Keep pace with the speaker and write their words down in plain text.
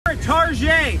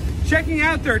Target, checking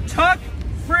out their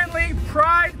tuck-friendly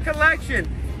Pride collection.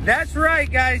 That's right,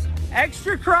 guys.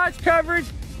 Extra crotch coverage,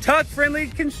 tuck-friendly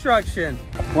construction.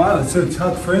 Wow, it's so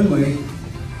tuck-friendly.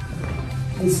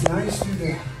 It's nice to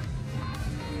do.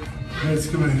 Let's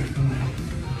go ahead.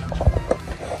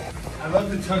 I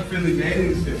love the tuck-friendly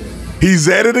bathing suit. He's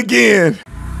at it again.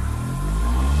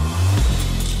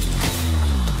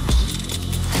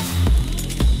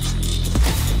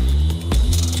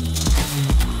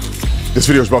 This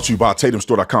video is brought to you by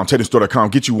TatumStore.com. TatumStore.com.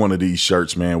 Get you one of these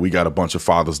shirts, man. We got a bunch of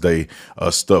Father's Day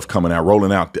stuff coming out,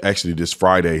 rolling out actually this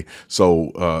Friday.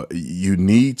 So you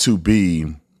need to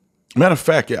be. Matter of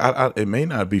fact, it may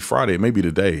not be Friday. It may be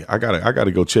today. I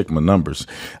gotta go check my numbers.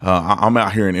 I'm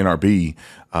out here in NRB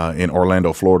in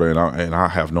Orlando, Florida, and I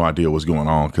have no idea what's going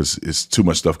on because it's too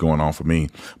much stuff going on for me.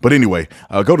 But anyway,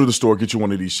 go to the store, get you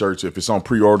one of these shirts. If it's on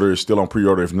pre-order, it's still on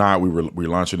pre-order. If not, we're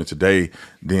launching it today.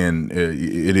 Then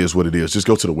it is what it is. Just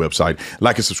go to the website,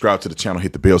 like and subscribe to the channel,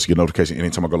 hit the bell so you get notification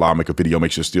anytime I go live, make a video.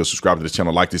 Make sure to still subscribe to the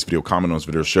channel, like this video, comment on this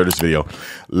video, share this video.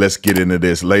 Let's get into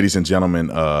this, ladies and gentlemen.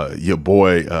 Your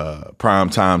boy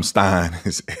Primetime Stein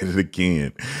is at it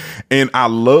again, and I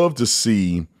love to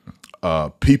see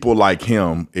people like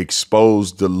him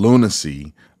expose the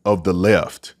lunacy of the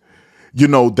left. You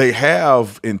know, they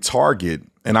have in Target,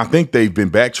 and I think they've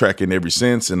been backtracking ever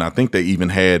since, and I think they even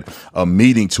had a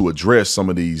meeting to address some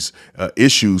of these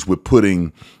issues with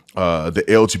putting the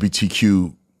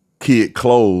LGBTQ kid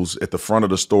clothes at the front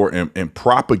of the store and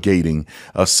propagating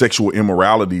sexual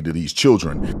immorality to these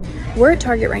children. We're at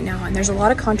Target right now, and there's a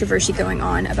lot of controversy going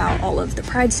on about all of the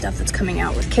Pride stuff that's coming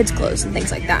out with kids clothes and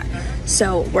things like that.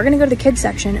 So we're gonna go to the kids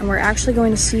section, and we're actually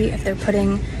going to see if they're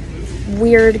putting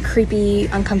weird, creepy,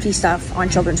 uncomfy stuff on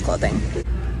children's clothing.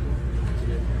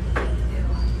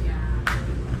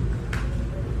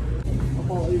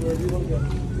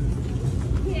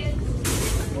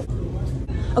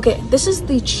 Okay, this is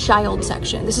the child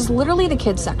section. This is literally the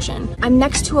kids section. I'm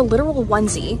next to a literal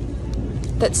onesie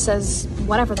that says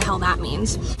whatever the hell that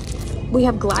means. We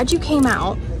have "Glad You Came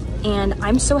Out" and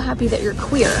 "I'm so happy that you're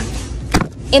queer"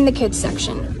 in the kids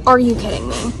section. Are you kidding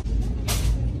me?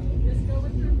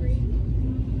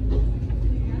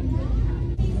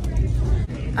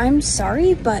 I'm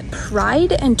sorry, but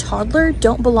pride and toddler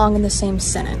don't belong in the same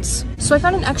sentence. So I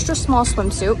found an extra small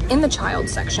swimsuit in the child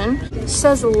section. It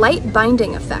says light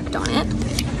binding effect on it.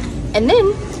 And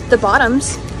then the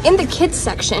bottoms in the kids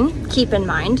section, keep in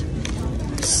mind,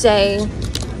 say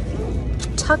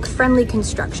tuck friendly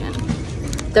construction.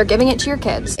 They're giving it to your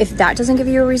kids. If that doesn't give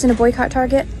you a reason to boycott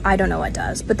Target, I don't know what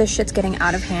does. But this shit's getting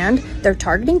out of hand. They're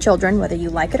targeting children, whether you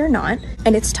like it or not.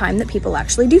 And it's time that people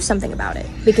actually do something about it.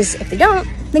 Because if they don't,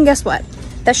 then guess what?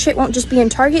 That shit won't just be in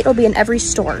Target, it'll be in every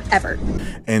store ever.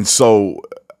 And so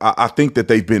I think that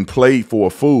they've been played for a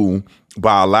fool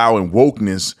by allowing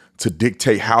wokeness to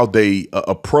dictate how they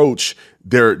approach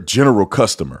their general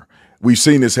customer. We've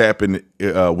seen this happen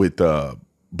with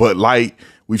Bud Light.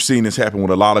 We've seen this happen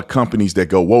with a lot of companies that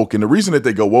go woke. And the reason that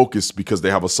they go woke is because they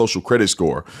have a social credit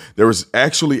score. There is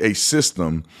actually a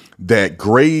system that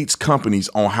grades companies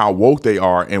on how woke they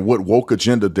are and what woke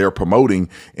agenda they're promoting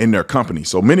in their company.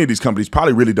 So many of these companies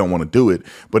probably really don't want to do it.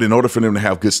 But in order for them to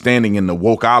have good standing in the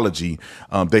wokeology,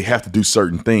 they have to do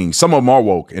certain things. Some of them are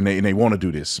woke and they want to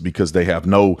do this because they have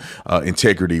no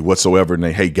integrity whatsoever, and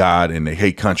they hate God and they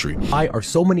hate country. Why are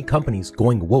so many companies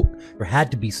going woke? There had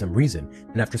to be some reason.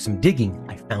 And after some digging,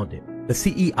 I found it. The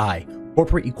CEI,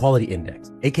 Corporate Equality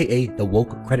Index, aka the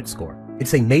Woke Credit Score.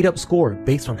 It's a made-up score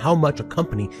based on how much a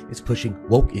company is pushing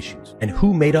woke issues. And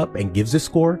who made up and gives this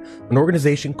score? An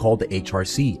organization called the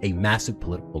HRC, a massive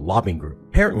political lobbying group.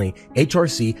 Apparently,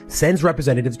 HRC sends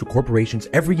representatives to corporations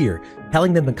every year,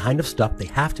 telling them the kind of stuff they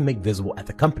have to make visible at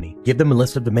the company, give them a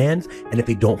list of demands, and if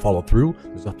they don't follow through,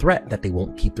 there's a threat that they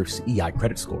won't keep their CEI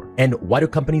credit score. And why do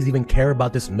companies even care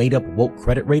about this made-up woke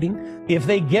credit rating? If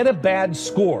they get a bad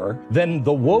score, then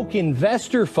the woke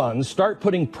investor funds start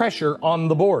putting pressure on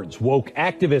the boards. Woke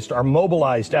activists are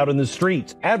mobilized out in the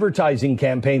streets. Advertising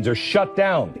campaigns are shut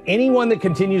down. Anyone that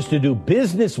continues to do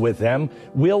business with them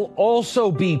will also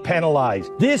be penalized.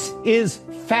 This is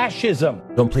fascism.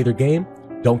 Don't play their game,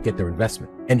 don't get their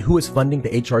investment. And who is funding the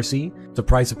HRC?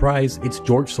 Surprise, surprise, it's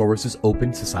George Soros'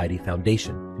 Open Society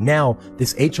Foundation. Now,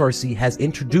 this HRC has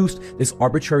introduced this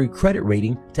arbitrary credit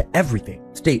rating to everything.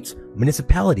 States,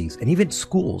 municipalities, and even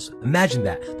schools. Imagine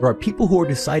that. There are people who are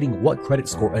deciding what credit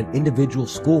score an individual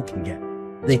school can get.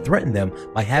 They threaten them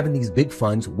by having these big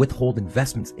funds withhold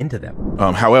investments into them.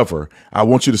 However, I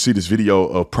want you to see this video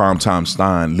of Primetime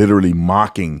Stein literally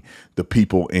mocking the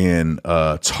people in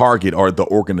Target, or the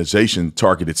organization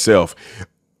Target itself,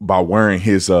 by wearing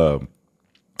his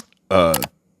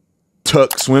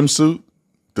tuck swimsuit,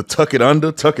 to tuck it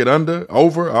under,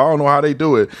 over. I don't know how they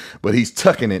do it, but he's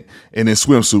tucking it in his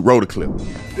swimsuit rotor clip.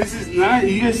 This is not,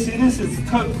 you guys see this? It's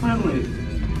tuck friendly.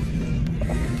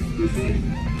 You see?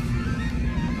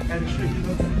 Extra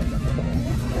tuck.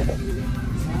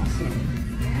 Awesome.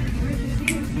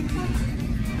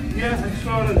 Yeah, I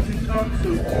saw it on TikTok. So.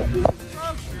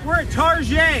 We're at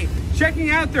Target, checking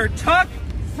out their tuck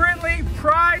friendly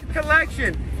Pride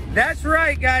collection. That's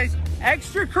right, guys.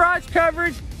 Extra crotch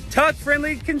coverage, tuck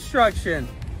friendly construction.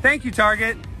 Thank you,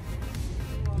 Target.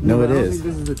 No, it I don't is.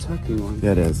 think this is the tucking one.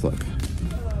 Yeah, it is. Look.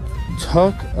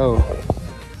 Tuck, oh.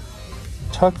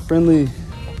 Tuck friendly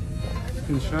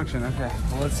construction. Okay,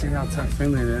 well, let's see how tuck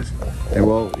friendly it is. Hey,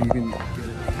 well, you can.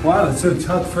 Wow, it's so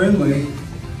tuck friendly.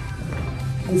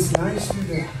 It's nice to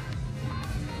do.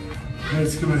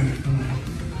 Let's come on, come on.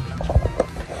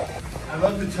 I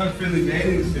love the tuck friendly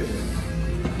bathing suit.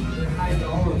 They hide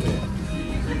all of it.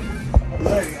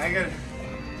 Look, I got.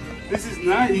 This is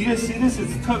not. You guys see this?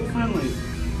 It's tuck friendly.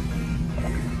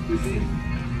 You see?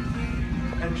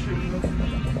 Extra tuck.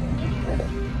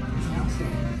 It's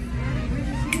awesome.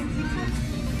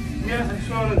 Yeah, I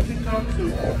saw it on TikTok. So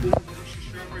this extra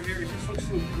strap right here. It just looks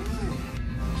so good.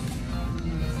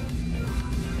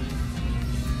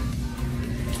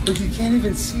 But you can't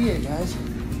even see it, guys.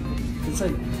 It's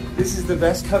like, this is the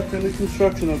best tuck friendly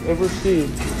construction I've ever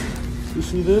seen. You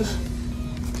see this?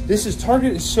 This is,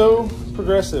 Target is so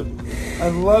progressive. I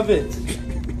love it.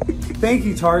 Thank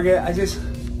you, Target. I just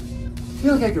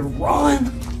feel like I could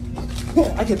run.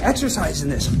 I could exercise in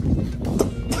this.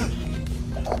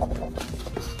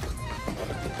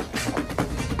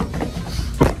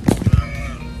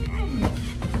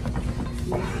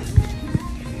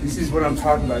 This is what I'm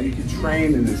talking about. You can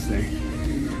train in this thing.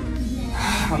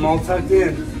 I'm all tucked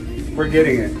in. We're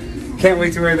getting it. Can't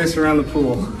wait to wear this around the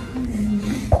pool.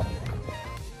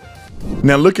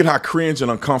 Now look at how cringe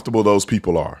and uncomfortable those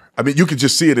people are. I mean, you can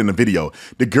just see it in the video.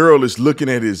 The girl is looking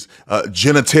at his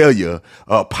genitalia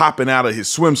popping out of his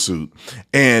swimsuit.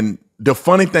 And the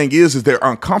funny thing is they're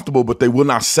uncomfortable, but they will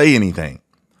not say anything.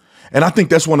 And I think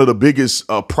that's one of the biggest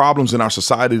problems in our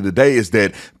society today is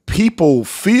that people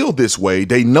feel this way.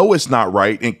 They know it's not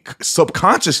right. And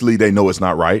subconsciously, they know it's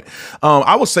not right.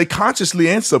 I would say consciously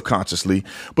and subconsciously,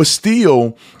 but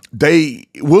still, they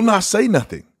will not say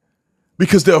nothing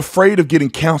because they're afraid of getting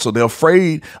counseled. They're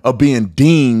afraid of being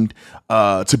deemed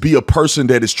to be a person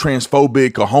that is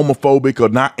transphobic or homophobic or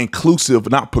not inclusive,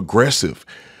 not progressive.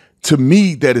 To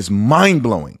me, that is mind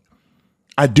blowing.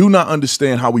 I do not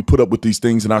understand how we put up with these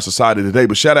things in our society today,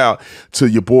 but shout out to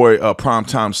your boy,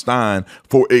 Primetime Stein,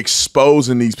 for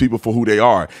exposing these people for who they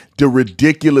are. The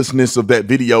ridiculousness of that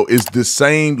video is the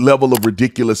same level of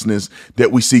ridiculousness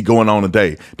that we see going on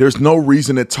today. There's no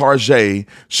reason that Target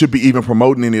should be even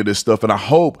promoting any of this stuff, and I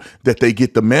hope that they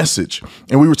get the message.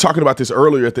 And we were talking about this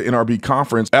earlier at the NRB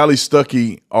conference. Ali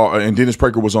Stuckey and Dennis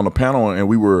Prager was on the panel, and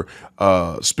we were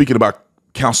speaking about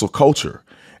council culture.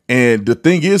 And the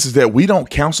thing is that we don't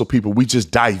counsel people, we just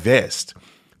divest.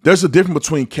 There's a difference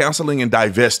between counseling and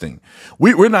divesting.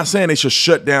 We're not saying they should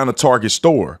shut down a Target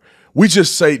store. We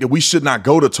just say that we should not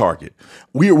go to Target.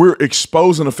 We're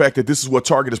exposing the fact that this is what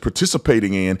Target is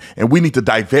participating in, and we need to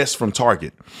divest from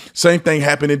Target. Same thing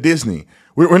happened at Disney.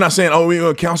 We're not saying, oh, we're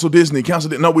going to cancel Disney,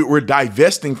 No, we're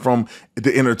divesting from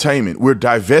the entertainment. We're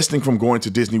divesting from going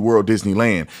to Disney World,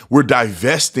 Disneyland. We're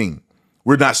divesting.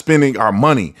 We're not spending our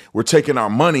money. We're taking our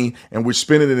money and we're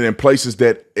spending it in places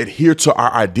that adhere to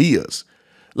our ideas.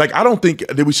 Like, I don't think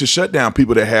that we should shut down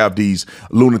people that have these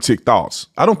lunatic thoughts.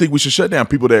 I don't think we should shut down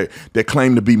people that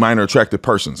claim to be minor attractive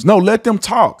persons. No, let them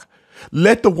talk.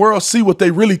 Let the world see what they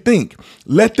really think.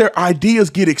 Let their ideas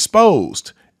get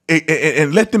exposed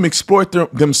and let them exploit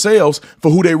themselves for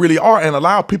who they really are and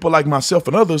allow people like myself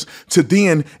and others to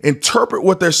then interpret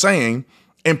what they're saying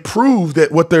and prove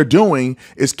that what they're doing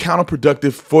is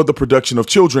counterproductive for the production of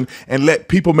children, and let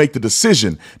people make the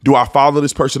decision. Do I follow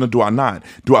this person or do I not?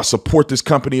 Do I support this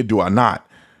company or do I not?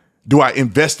 Do I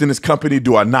invest in this company or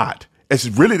do I not? It's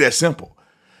really that simple.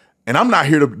 And I'm not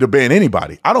here to ban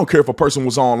anybody. I don't care if a person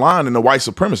was online and a white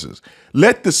supremacist.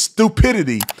 Let the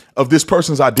stupidity of this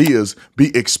person's ideas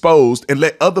be exposed and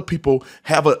let other people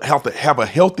have a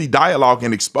healthy dialogue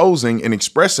in exposing and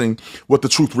expressing what the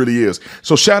truth really is.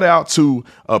 So shout out to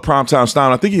Primetime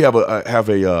Stein. I think he have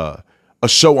a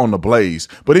show on the Blaze.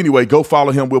 But anyway, go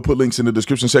follow him. We'll put links in the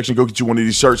description section. Go get you one of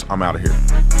these shirts. I'm out of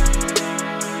here.